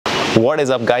What is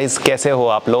up guys, कैसे हो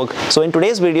आप लोग? So in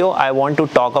today's video I want to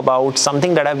talk about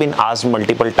something that I've been asked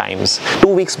multiple times. 2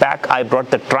 weeks back I brought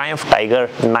the Triumph Tiger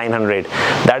 900.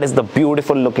 That is the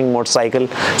beautiful looking motorcycle.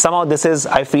 Somehow this is,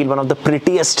 I feel, one of the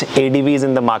prettiest ADVs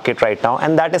in the market right now,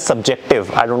 and that is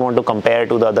subjective. I don't want to compare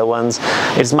to the other ones.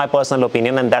 It's my personal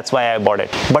opinion and that's why I bought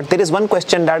it. But there is one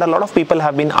question that a lot of people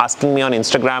have been asking me on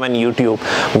Instagram and YouTube.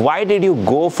 Why did you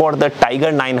go for the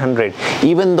Tiger 900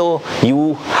 even though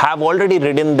you have already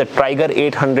ridden the Tiger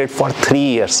 800 for 3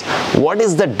 years? What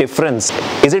is the difference?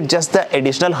 Is it just the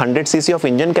additional 100cc of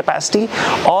engine capacity,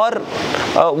 or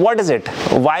what is it?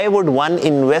 Why would one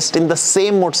invest in the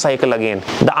same motorcycle again?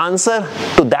 The answer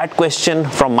to that question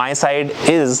from my side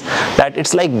is that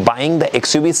it's like buying the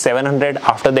XUV 700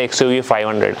 after the XUV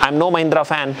 500. I'm no Mahindra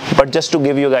fan, but just to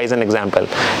give you guys an example,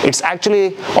 it's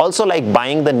actually also like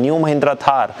buying the new Mahindra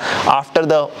Thar after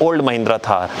the old Mahindra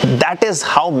Thar. That is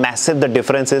how massive the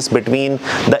difference is between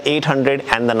the 800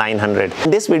 and the 900.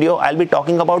 In this video, I'll be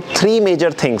talking about 3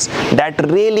 major things that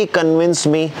really convinced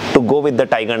me to go with the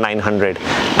Tiger 900,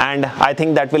 and I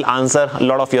think that will answer a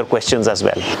lot of your questions as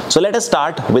well. So let us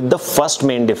start with the first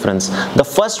main difference. The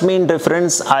first main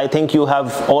difference, I think you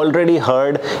have already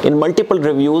heard in multiple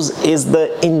reviews, is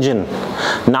the engine.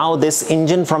 Now this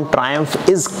engine from Triumph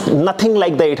is nothing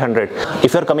like the 800.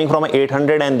 If you're coming from an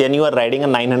 800 and then you are riding a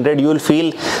 900, you will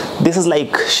feel this is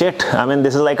like shit. I mean,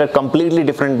 this is like a completely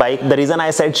different bike. The reason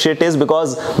I said shit is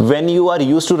because when you are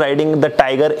used to riding the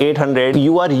Tiger 800,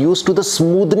 you are used to the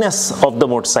smoothness of the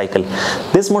motorcycle.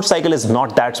 This motorcycle is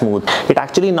not that smooth. It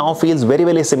actually now feels very,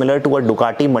 very similar to a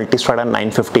Ducati Multistrada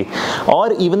 950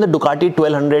 or even the Ducati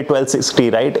 1200, 1260,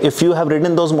 right? If you have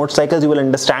ridden those motorcycles, you will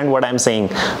understand what I'm saying,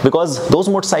 because those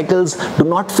motorcycles do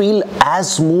not feel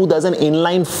as smooth as an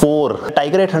inline 4. The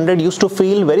Tiger 800 used to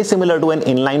feel very similar to an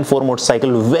inline 4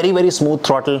 motorcycle, very, very smooth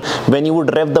throttle. When you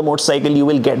would rev the motorcycle, you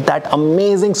will get that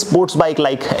amazing sports bike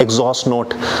like exhaust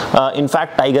note. In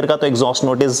fact, Tiger ka to exhaust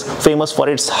note is famous for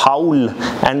its howl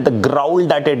and the growl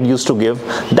that it used to give.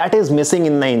 That is missing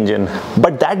in the engine.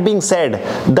 But that being said,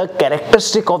 the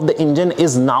characteristic of the engine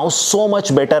is now so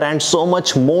much better and so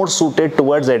much more suited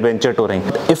towards adventure touring.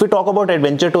 If we talk about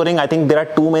adventure touring, I think there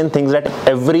are 2 main things that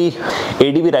every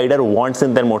ADV rider wants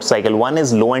in their motorcycle. One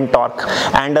is low end torque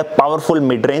and a powerful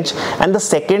mid-range, and the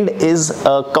second is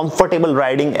comfortable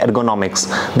riding ergonomics.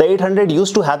 The 800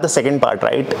 used to have the second part,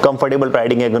 right? Comfortable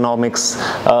riding ergonomics,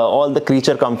 all the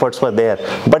creature comforts were there,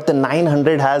 but the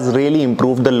 900 has really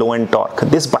improved the low end torque.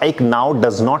 This bike now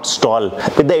does not stall.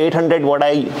 With the 800, what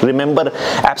I remember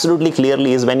absolutely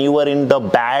clearly is when you were in the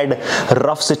bad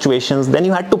rough situations, then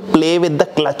you had to play with the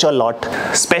clutch a lot,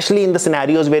 especially in the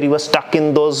scenarios where you were stuck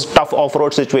in those tough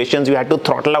off-road situations. You had to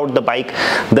throttle out the bike.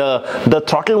 The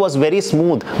throttle was very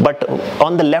smooth, but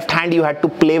on the left hand you had to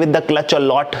play with the clutch a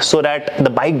lot so that the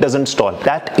bike doesn't stall.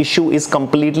 That issue is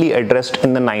completely addressed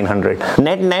in the 900.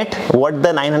 Net, what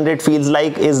the 900 feels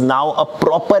like is now a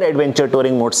proper adventure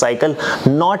touring motorcycle,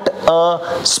 not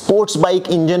a sports bike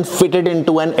engine fitted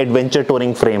into an adventure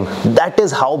touring frame. That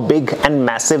is how big and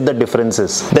massive the difference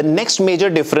is. The next major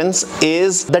difference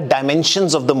is the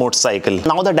dimensions of the motorcycle.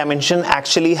 Now the dimension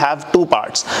actually have 2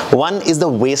 parts. One is the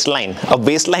waistline. अब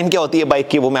waistline क्या होती है bike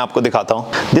की, वो मैं आपको दिखाता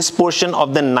हूँ. This portion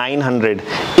of the 900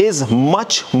 is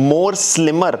much more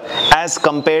slimmer as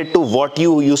compared to what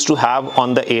you used to have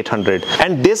on the 800,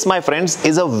 and this, my friends,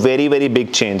 is a very, very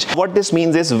big change. What this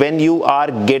means is when you are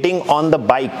getting on the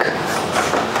bike,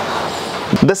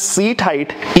 the seat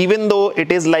height, even though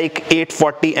it is like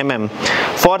 840 mm,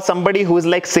 for somebody who is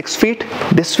like 6 feet,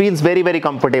 this feels very, very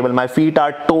comfortable. My feet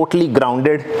are totally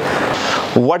grounded.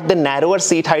 What the narrower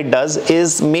seat height does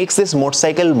is makes this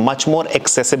motorcycle much more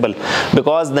accessible,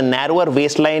 because the narrower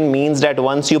waistline means that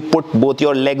once you put both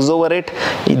your legs over it,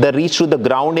 the reach to the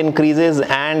ground increases,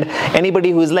 and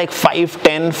anybody who is like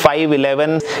 5'10",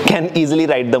 5'11" can easily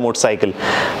ride the motorcycle.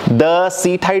 The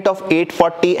seat height of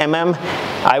 840 mm,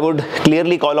 I would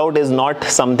clearly call out, is not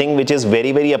something which is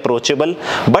very, very approachable,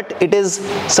 but it is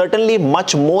certainly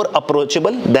much more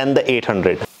approachable than the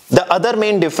 800. The other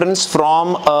main difference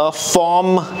from a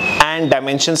form and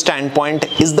dimension standpoint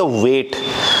is the weight.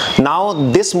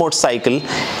 Now this motorcycle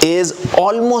is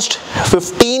almost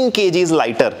 15 kgs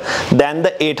lighter than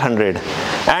the 800,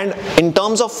 and in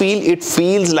terms of feel, it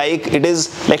feels like it is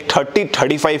like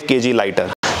 30-35 kg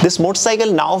lighter. This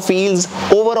motorcycle now feels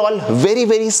overall very,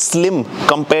 very slim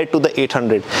compared to the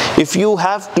 800. If you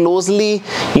have closely,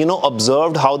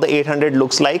 observed how the 800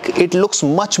 looks like, it looks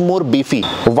much more beefy,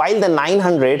 while the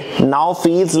 900 now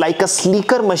feels like a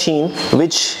sleeker machine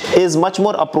which is much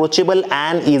more approachable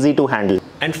and easy to handle.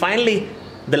 And finally,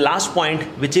 the last point,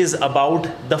 which is about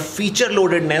the feature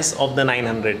loadedness of the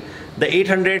 900. The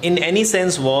 800 in any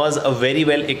sense was a very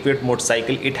well equipped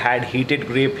motorcycle. It had heated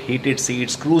grip, heated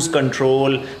seats, cruise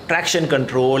control, traction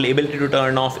control, ability to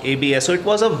turn off ABS. So it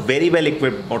was a very well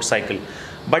equipped motorcycle.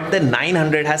 But the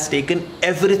 900 has taken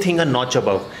everything a notch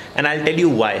above, and I'll tell you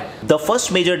why. The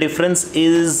first major difference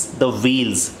is the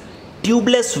wheels.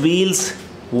 Tubeless wheels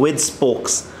with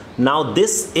spokes. Now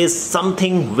this is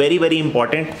something very, very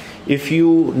important if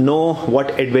you know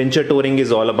what adventure touring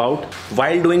is all about.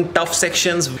 While doing tough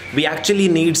sections, we actually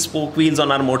need spoke wheels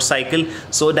on our motorcycle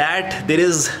so that there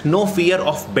is no fear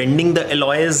of bending the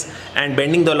alloys, and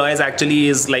bending the alloys actually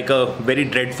is like a very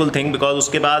dreadful thing, because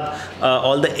uske baad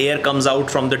all the air comes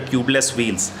out from the tubeless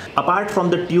wheels. Apart from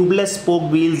the tubeless spoke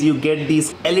wheels, you get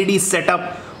these LED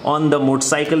setup on the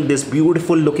motorcycle, this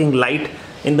beautiful looking light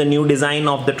in the new design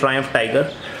of the Triumph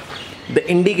Tiger. The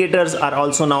indicators are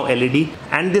also now LED,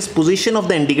 and this position of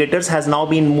the indicators has now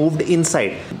been moved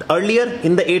inside. Earlier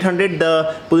in the 800,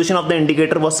 the position of the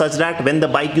indicator was such that when the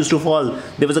bike used to fall,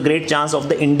 there was a great chance of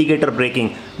the indicator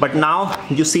breaking. But now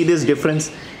you see this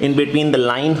difference in between the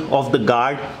line of the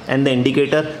guard and the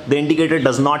indicator. The indicator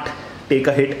does not take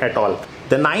a hit at all.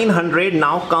 The 900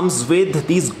 now comes with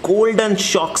these golden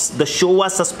shocks, the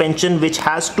Chawla suspension, which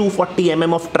has 240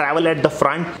 mm of travel at the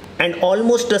front and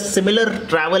almost a similar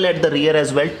travel at the rear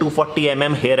as well, 240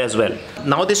 mm here as well.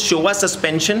 Now this Chawla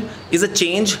suspension is a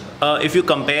change if you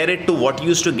compare it to what you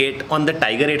used to get on the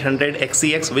Tiger 800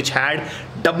 XCX, which had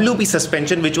WP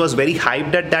suspension, which was very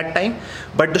hyped at that time.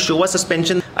 But the Chawla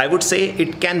suspension, I would say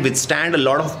it can withstand a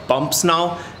lot of bumps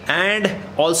now, and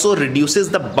also reduces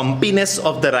the bumpiness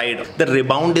of the ride. The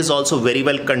rebound is also very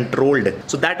well controlled,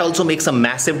 so that also makes a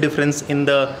massive difference in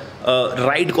the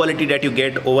ride quality that you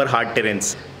get over hard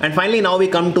terrains. And finally, now we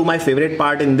come to my favorite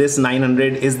part in this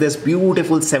 900 is this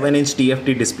beautiful 7-inch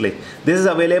TFT display. This is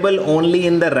available only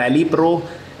in the Rally Pro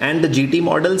and the GT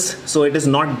models, so it is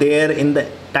not there in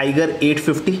the Tiger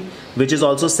 850, which is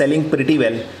also selling pretty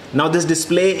well. Now this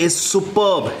display is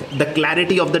superb. The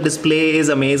clarity of the display is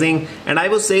amazing, and I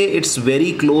would say it's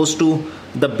very close to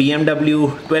the BMW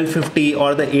 1250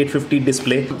 or the 850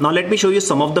 display. Now let me show you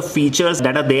some of the features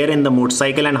that are there in the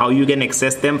motorcycle and how you can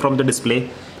access them from the display.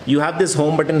 You have this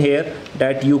home button here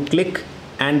that you click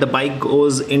and the bike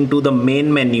goes into the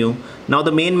main menu. Now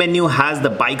the main menu has the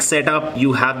bike setup,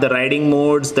 you have the riding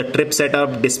modes, the trip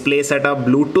setup, display setup,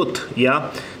 Bluetooth.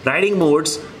 Yeah, riding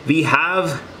modes, we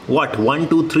have what, 1,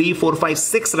 2, 3, 4, 5,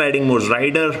 6 riding modes: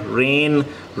 rider, rain,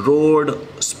 road,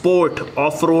 sport,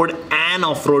 off-road and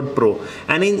off-road pro.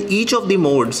 And in each of the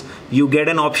modes you get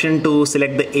an option to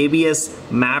select the ABS,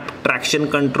 map, traction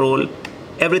control,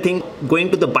 everything.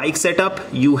 Going to the bike setup,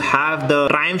 you have the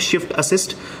Triumph Shift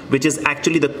Assist, which is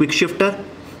actually the quick shifter,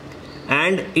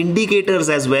 and indicators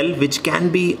as well, which can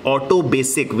be auto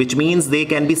basic, which means they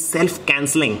can be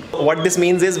self-canceling. What this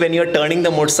means is when you're turning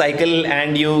the motorcycle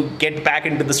and you get back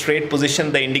into the straight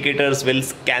position, the indicators will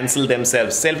cancel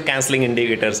themselves, self-canceling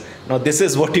indicators. Now this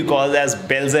is what you call as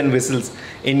bells and whistles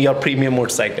in your premium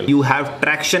motorcycle. You have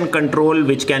traction control,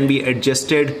 which can be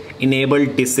adjusted,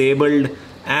 enabled, disabled,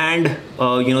 and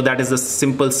that is a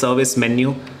simple service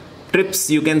menu. Trips,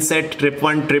 you can set trip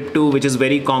 1, trip 2, which is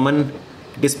very common.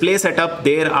 Display setup,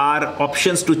 there are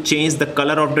options to change the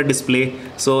color of the display.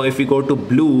 So if you go to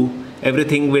blue,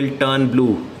 everything will turn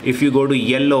blue. If you go to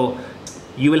yellow,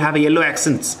 you will have yellow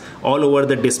accents all over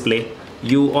the display.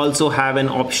 You also have an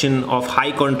option of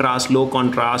high contrast, low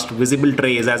contrast, visible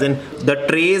trays, as in the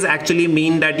trays actually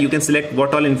mean that you can select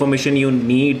what all information you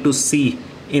need to see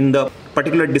in the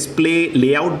particular display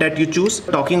layout that you choose.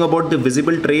 Talking about the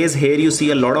visible trays, here you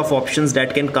see a lot of options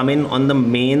that can come in on the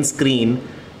main screen.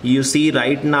 You see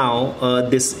right now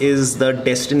this is the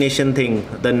destination thing,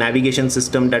 the navigation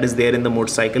system that is there in the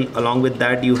motorcycle. Along with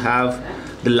that you have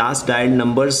the last dialed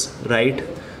numbers, right?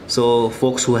 So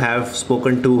folks who have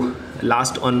spoken to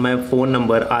last on my phone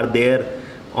number are there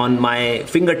on my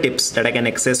fingertips that I can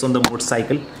access on the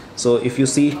motorcycle. So if you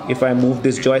see, if I move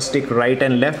this joystick right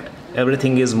and left,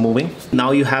 everything is moving.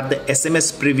 Now you have the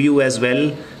SMS preview as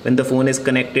well. When the phone is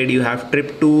connected, you have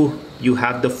trip 2, you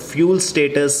have the fuel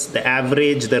status, the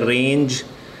average, the range.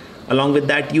 Along with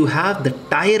that you have the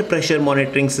tire pressure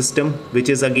monitoring system, which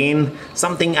is again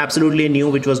something absolutely new,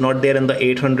 which was not there in the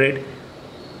 800.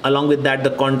 Along with that,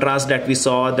 the contrast that we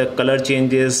saw, the color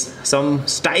changes, some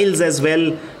styles as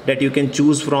well that you can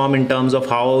choose from in terms of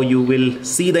how you will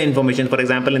see the information. For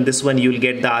example, in this one you will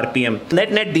get the RPM.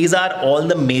 Net, these are all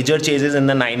the major changes in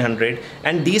the 900,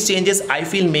 and these changes I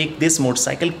feel make this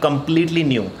motorcycle completely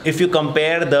new. If you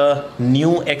compare the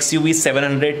new XUV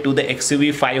 700 to the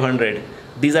XUV 500,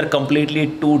 These are completely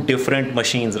two different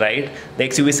machines, right? The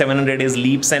XUV 700 is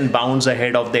leaps and bounds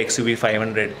ahead of the XUV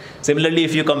 500. Similarly,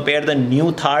 if you compare the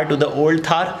new Thar to the old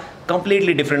Thar,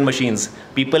 completely different machines.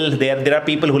 There are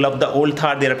people who love the old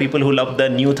Thar, there are people who love the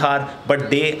new Thar, but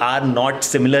they are not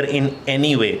similar in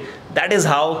any way. That is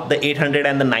how the 800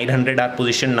 and the 900 are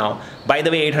positioned now. By the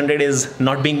way, 800 is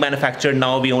not being manufactured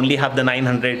now. We only have the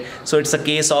 900. So it's a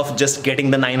case of just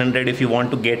getting the 900 if you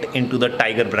want to get into the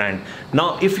Tiger brand.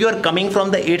 Now, if you are coming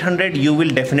from the 800, you will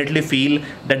definitely feel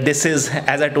that this is,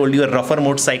 as I told you, a rougher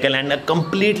motorcycle and a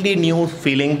completely new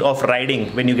feeling of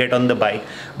riding when you get on the bike.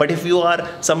 But if you are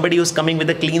somebody who's coming with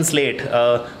a clean slate,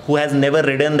 who has never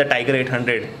ridden the Tiger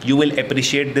 800, you will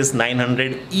appreciate this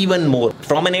 900 even more.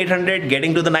 From an 800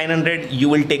 getting to the 900, you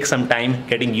will take some time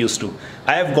getting used to.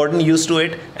 I have gotten used to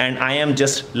it and I am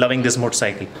just loving this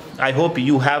motorcycle. I hope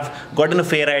you have gotten a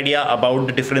fair idea about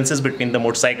the differences between the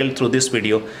motorcycle through this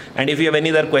video. And if you have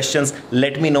any other questions,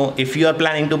 let me know. If you are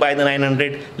planning to buy the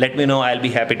 900, let me know. I'll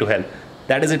be happy to help.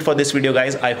 That is it for this video,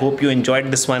 guys. I hope you enjoyed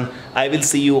this one. I will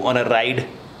see you on a ride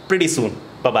pretty soon.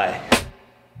 Bye-bye.